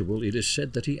spiritual it is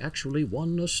said that he actually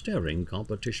won a staring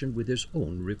competition with his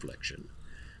own reflection.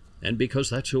 And because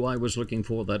that's who I was looking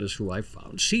for, that is who I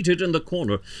found, seated in the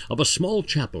corner of a small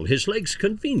chapel, his legs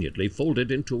conveniently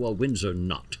folded into a Windsor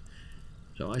knot.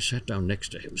 So I sat down next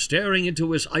to him, staring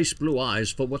into his ice-blue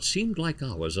eyes for what seemed like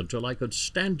hours until I could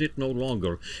stand it no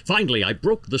longer. Finally, I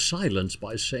broke the silence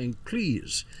by saying,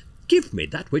 "Please, give me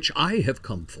that which I have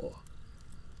come for."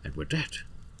 And with that,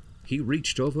 he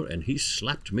reached over and he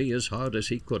slapped me as hard as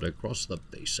he could across the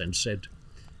face and said,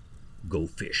 "Go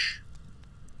fish."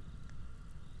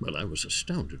 Well, I was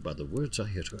astounded by the words I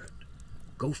had heard.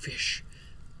 Go fish.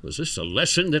 Was this a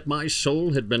lesson that my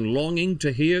soul had been longing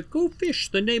to hear? Go fish,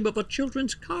 the name of a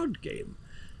children's card game.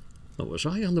 Or was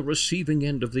I on the receiving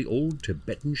end of the old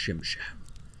Tibetan shimsham?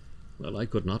 Well, I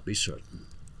could not be certain.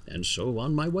 And so,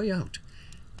 on my way out,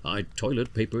 I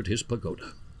toilet-papered his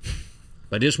pagoda.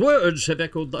 But his words have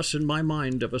echoed thus in my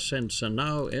mind ever since, and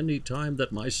now, any time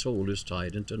that my soul is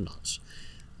tied into knots,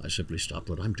 I simply stop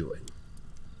what I'm doing.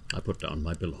 I put down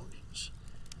my belongings.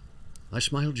 I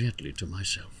smile gently to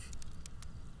myself.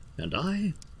 And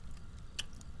I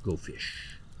go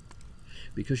fish.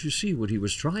 Because you see, what he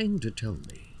was trying to tell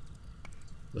me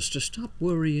was to stop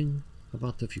worrying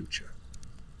about the future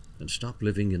and stop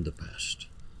living in the past.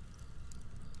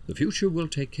 The future will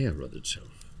take care of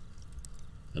itself,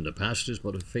 and the past is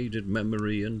but a faded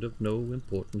memory and of no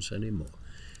importance anymore.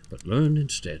 But learn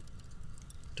instead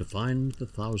to find the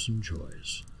thousand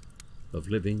joys of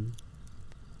living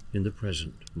in the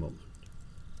present moment.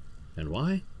 And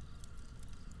why?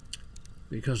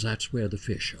 Because that's where the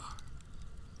fish are.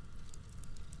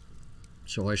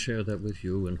 So I share that with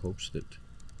you in hopes that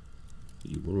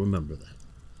you will remember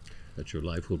that your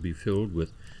life will be filled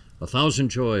with 1,000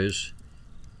 joys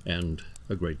and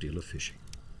a great deal of fishing.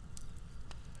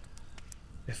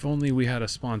 If only we had a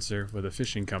sponsor with a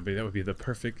fishing company, that would be the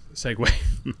perfect segue.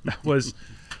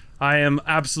 I am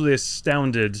absolutely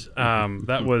astounded.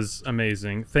 That was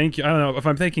amazing. Thank you. I don't know if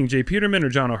I'm thanking J. Peterman or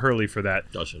John O'Hurley for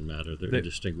that. Doesn't matter. They're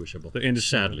indistinguishable. They're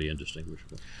indistinguishable. Sadly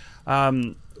indistinguishable.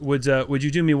 Would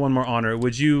you do me one more honor?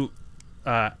 Would you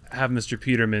have Mr.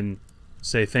 Peterman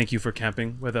say thank you for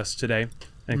camping with us today?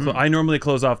 And I normally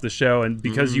close off the show, and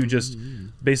because you just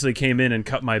basically came in and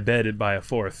cut my bed by a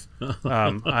fourth,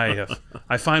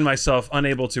 I find myself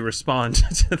unable to respond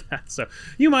to that. So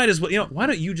you might as well, why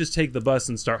don't you just take the bus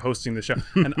and start hosting the show,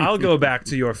 and I'll go back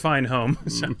to your fine home.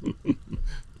 So.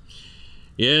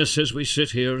 Yes, as we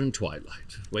sit here in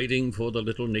twilight, waiting for the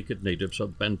little naked natives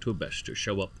of Bantu Best to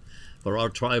show up for our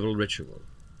tribal ritual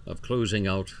of closing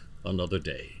out another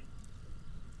day,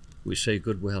 we say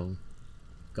goodwill,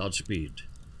 Godspeed,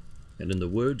 and in the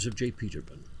words of J.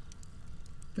 Peterman,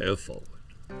 fare forward.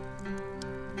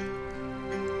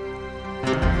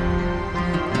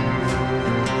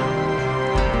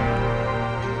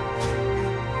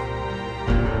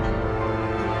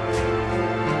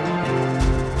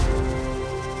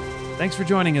 Thanks for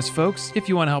joining us, folks. If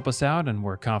you want to help us out, and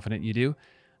we're confident you do,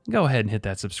 go ahead and hit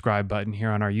that subscribe button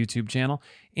here on our YouTube channel.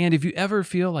 And if you ever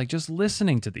feel like just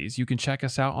listening to these, you can check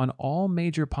us out on all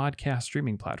major podcast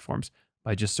streaming platforms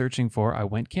by just searching for I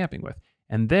Went Camping With.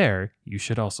 And there, you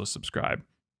should also subscribe.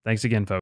 Thanks again, folks.